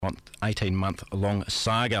18-month-long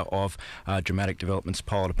saga of dramatic developments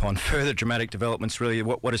piled upon further dramatic developments. Really,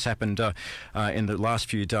 what has happened in the last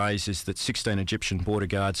few days is that 16 Egyptian border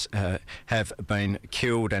guards have been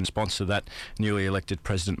killed, and in response to that, newly elected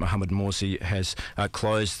President Mohamed Morsi has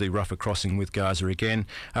closed the Rafah crossing with Gaza again.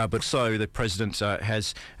 But so the President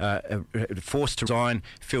has forced to resign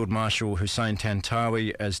Field Marshal Hussein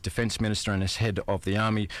Tantawi as Defence Minister and as head of the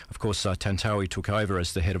army. Of course, Tantawi took over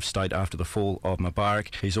as the head of state after the fall of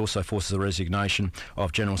Mubarak. He's also forced the resignation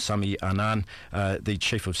of General Sami Anan, the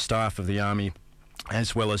Chief of Staff of the Army,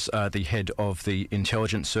 as well as the head of the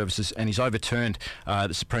intelligence services, and he's overturned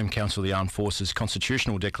the Supreme Council of the Armed Forces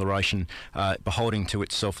constitutional declaration beholding to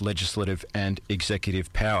itself legislative and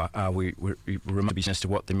executive power. We remember as to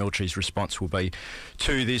what the military's response will be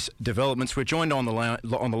to these developments. We're joined on the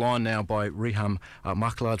line now by Reham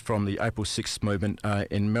Maklad from the April 6th movement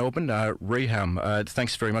in Melbourne. Reham,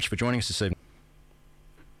 thanks very much for joining us this evening.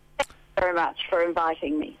 Very much for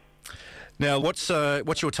inviting me. Now, what's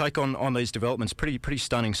your take on these developments? Pretty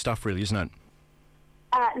stunning stuff, really, isn't it?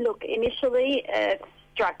 Look, initially it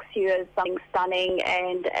strikes you as something stunning,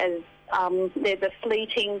 and as there's a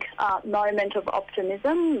fleeting moment of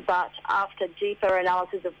optimism, but after deeper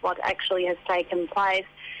analysis of what actually has taken place,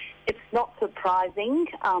 it's not surprising.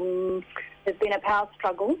 There's been a power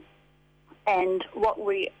struggle, and what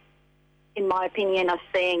we, in my opinion, are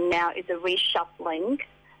seeing now is a reshuffling,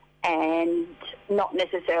 and not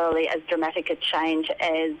necessarily as dramatic a change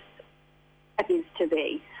as appears to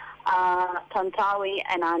be. Tantawi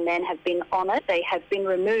and Anan have been honoured. They have been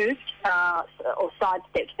removed or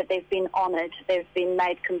sidestepped, but they've been honoured. They've been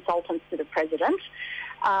made consultants to the President.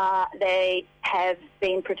 They have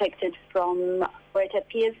been protected from, or it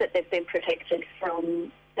appears that they've been protected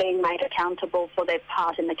from being made accountable for their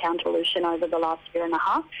part in the counter-revolution over the last year and a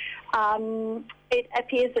half. It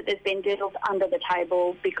appears that there's been deals under the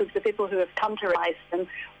table because the people who have come to replace them,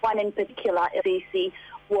 one in particular, El-Sisi,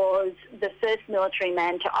 was the first military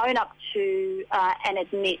man to own up to and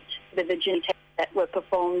admit the virginity tests that were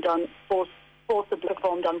forcibly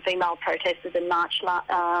performed on female protesters in March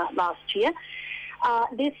last year.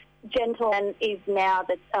 This gentleman is now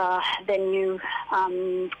the new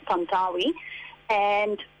Tantawi,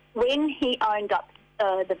 and when he owned up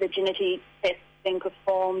the virginity tests being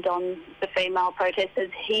performed on the female protesters,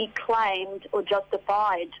 he claimed or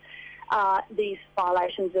justified these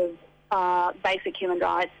violations of basic human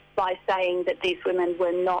rights by saying that these women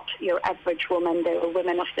were not your average woman, they were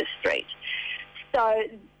women of the street. So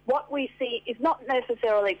what we see is not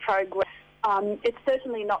necessarily progress. It's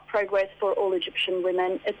certainly not progress for all Egyptian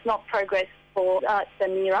women. It's not progress for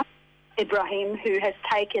Samira Ibrahim, who has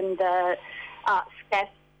taken the SCAF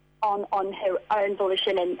on her own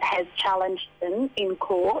volition and has challenged them in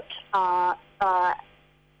court for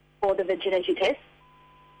the virginity test.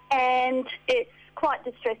 And it's quite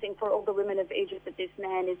distressing for all the women of Egypt that this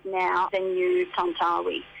man is now the new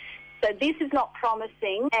Tantawi. So this is not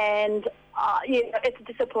promising, and it's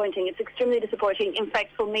disappointing. It's extremely disappointing. In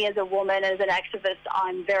fact, for me as a woman, as an activist,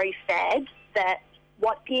 I'm very sad that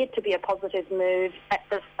what appeared to be a positive move at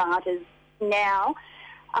the start is now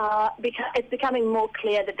because it's becoming more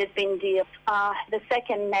clear that there's been deals. The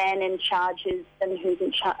second man in charge is, and who's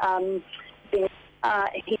in charge,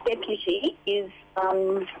 his deputy is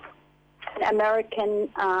an American,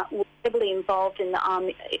 was heavily involved in the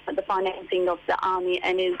army, the financing of the army,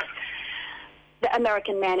 and is the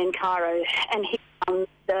American man in Cairo, and he's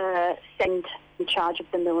the second in charge of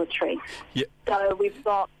the military. Yep. So we've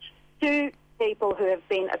got two people who have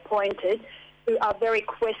been appointed who are very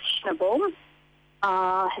questionable.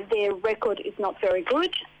 Their record is not very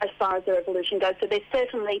good as far as the revolution goes, so they're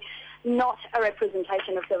certainly not a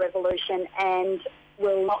representation of the revolution and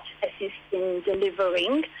will not assist in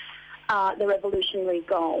delivering the revolutionary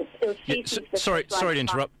goals. Sorry to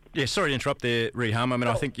interrupt. Yeah, sorry to interrupt there, Reham. I mean,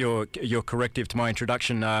 I think your corrective to my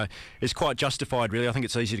introduction is quite justified, really. I think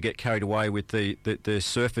it's easy to get carried away with the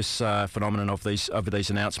surface phenomenon of these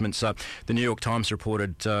announcements. The New York Times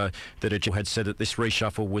reported that Egypt had said that this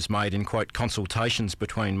reshuffle was made in, quote, consultations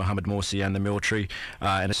between Mohamed Morsi and the military,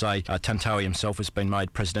 and Tantawi himself has been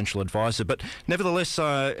made presidential advisor. But nevertheless,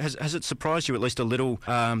 has it surprised you at least a little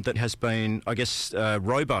that has been, I guess,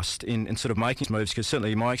 robust in sort of making moves? Because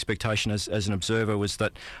certainly my expectation as an observer was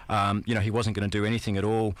that he wasn't going to do anything at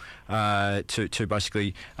all to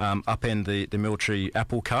basically upend the military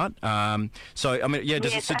apple cart. So, I mean,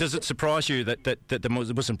 does it surprise you that the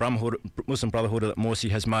Muslim Brotherhood that Morsi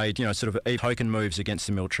has made, sort of token moves against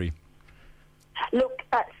the military? Look,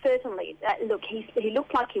 certainly. Look, he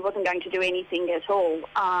looked like he wasn't going to do anything at all.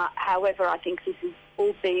 However, I think this has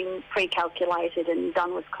all been pre-calculated and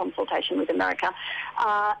done with consultation with America.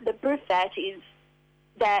 The proof that is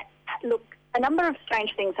that, look, a number of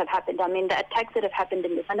strange things have happened. I mean, the attacks that have happened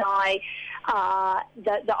in the Sinai,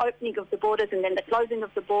 the opening of the borders and then the closing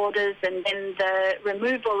of the borders and then the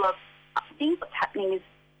removal of... I think what's happening is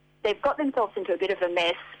they've got themselves into a bit of a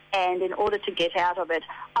mess, and in order to get out of it,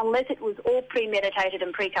 unless it was all premeditated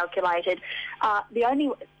and pre-calculated,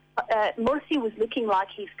 Morsi was looking like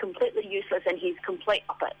he's completely useless and he's complete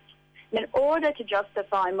opposite. In order to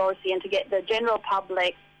justify Morsi and to get the general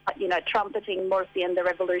public, trumpeting Morsi and the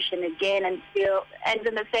revolution again and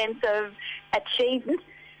in the sense of achievement,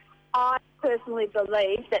 I personally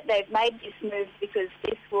believe that they've made this move because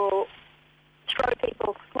this will throw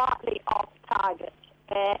people slightly off target.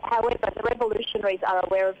 However, the revolutionaries are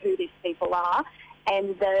aware of who these people are,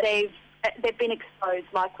 and they've been exposed.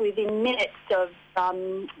 Like within minutes of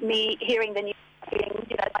me hearing the news,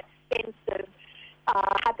 that sense of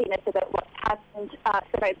happiness about what's happened.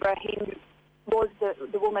 Sarah Ibrahim was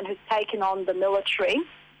the woman who's taken on the military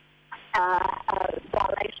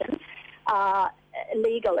violation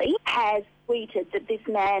legally, has tweeted that this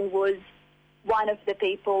man was one of the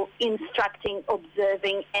people instructing,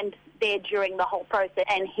 observing, and there during the whole process,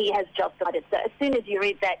 and he has justified it. So as soon as you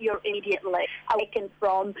read that, you're immediately awakened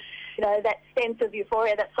from, that sense of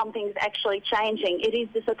euphoria that something's actually changing. It is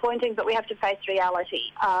disappointing, but we have to face reality.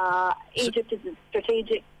 Egypt is a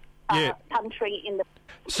strategic country in the...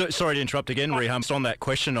 Sorry to interrupt again, Reham. Just on that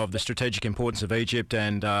question of the strategic importance of Egypt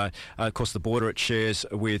and, of course, the border it shares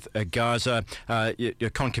with Gaza, you're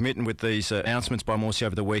concomitant with these announcements by Morsi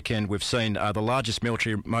over the weekend. We've seen the largest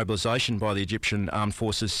military mobilisation by the Egyptian armed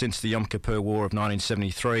forces since the Yom Kippur War of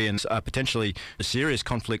 1973 and potentially a serious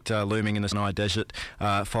conflict looming in the Sinai Desert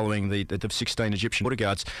following the 16 Egyptian border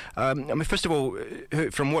guards. First of all,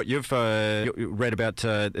 from what you've read about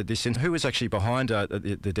this, who was actually behind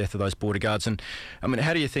the death of those border guards? And,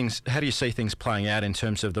 how do you see things playing out in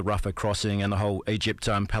terms of the Rafah crossing and the whole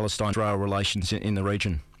Egypt-Palestine-Israel relations in the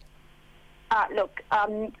region? Look,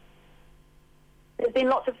 there's been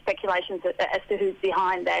lots of speculations as to who's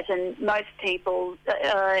behind that, and most people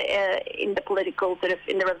in the political,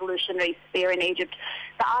 in the revolutionary sphere in Egypt,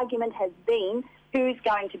 the argument has been who's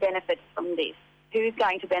going to benefit from this? Who's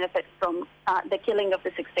going to benefit from the killing of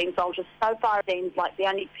the 16 soldiers? So far, it seems like the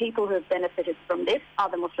only people who have benefited from this are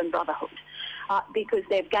the Muslim Brotherhood, because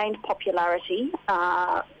they've gained popularity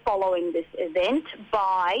following this event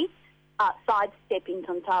by sidestepping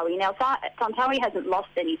Tantawi. Now, Tantawi hasn't lost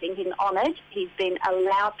anything. He's honoured. He's been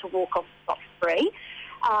allowed to walk off scot-free.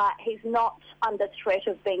 He's not under threat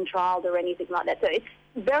of being trialled or anything like that. So it's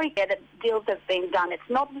very clear that deals have been done. It's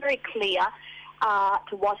not very clear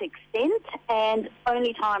to what extent, and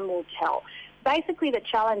only time will tell. Basically, the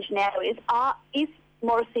challenge now is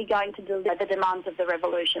Morsi going to deliver the demands of the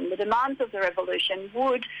revolution? The demands of the revolution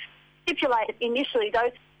would stipulate that initially those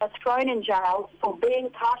who are thrown in jail for being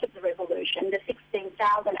part of the revolution, the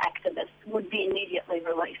 16,000 activists, would be immediately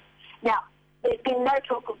released. Now, there's been no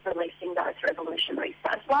talk of releasing those revolutionaries.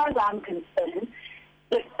 So as far as I'm concerned,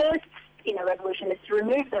 the first in a revolution is to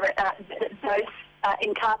remove those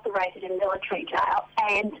incarcerated in military jail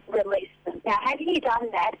and release them. Now, had he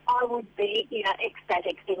done that, I would be,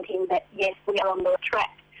 ecstatic, thinking that, yes, we are on the track.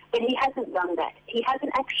 But he hasn't done that. He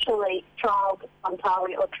hasn't actually trialled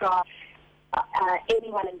Tantawi or tried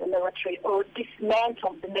anyone in the military or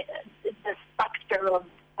dismantled the structure of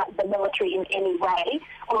the military in any way,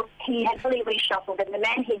 or he has really reshuffled, and the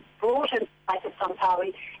man he's brought in place of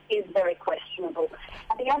Tantawi is very questionable.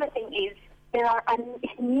 And the other thing is, there are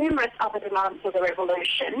numerous other demands for the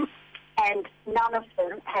revolution, and none of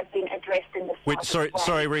them have been addressed in the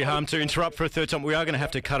Sorry, Reham, to interrupt for a third time. We are going to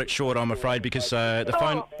have to cut it short, I'm afraid, because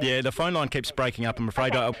the phone line keeps breaking up. I'm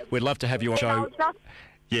afraid we'd love to have you on the show.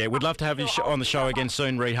 Yeah, we'd love to have you on the show again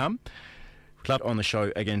soon, Reham. On the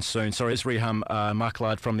show again soon. Sorry, it's Reham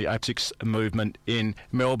Marklard from the APSIX movement in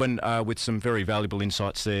Melbourne with some very valuable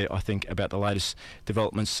insights there, I think, about the latest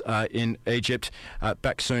developments in Egypt.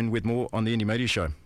 Back soon with more on the Indie Media Show.